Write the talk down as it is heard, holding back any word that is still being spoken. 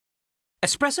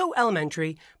Espresso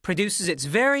Elementary produces its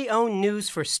very own news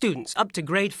for students up to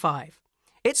grade 5.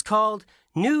 It's called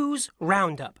News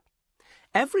Roundup.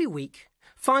 Every week,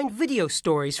 find video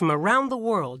stories from around the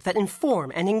world that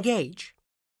inform and engage.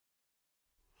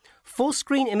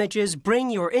 Full-screen images bring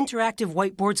your interactive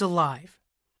whiteboards alive.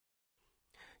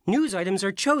 News items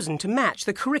are chosen to match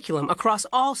the curriculum across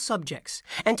all subjects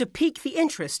and to pique the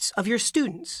interests of your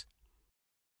students.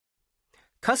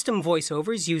 Custom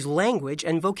voiceovers use language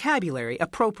and vocabulary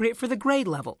appropriate for the grade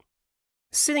level.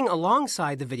 Sitting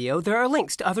alongside the video, there are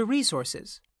links to other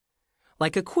resources,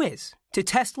 like a quiz to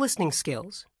test listening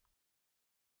skills.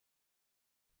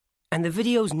 And the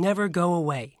videos never go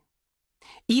away.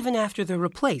 Even after they're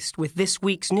replaced with this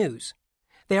week's news,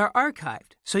 they are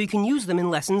archived so you can use them in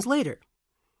lessons later.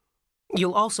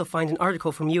 You'll also find an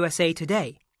article from USA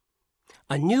Today.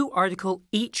 A new article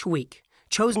each week,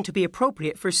 chosen to be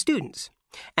appropriate for students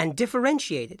and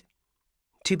differentiated,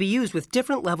 to be used with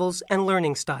different levels and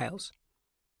learning styles.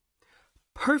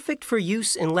 Perfect for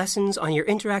use in lessons on your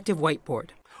interactive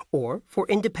whiteboard or for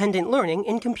independent learning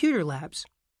in computer labs.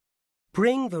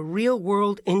 Bring the real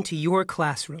world into your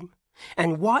classroom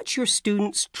and watch your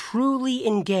students truly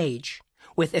engage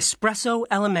with Espresso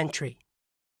Elementary.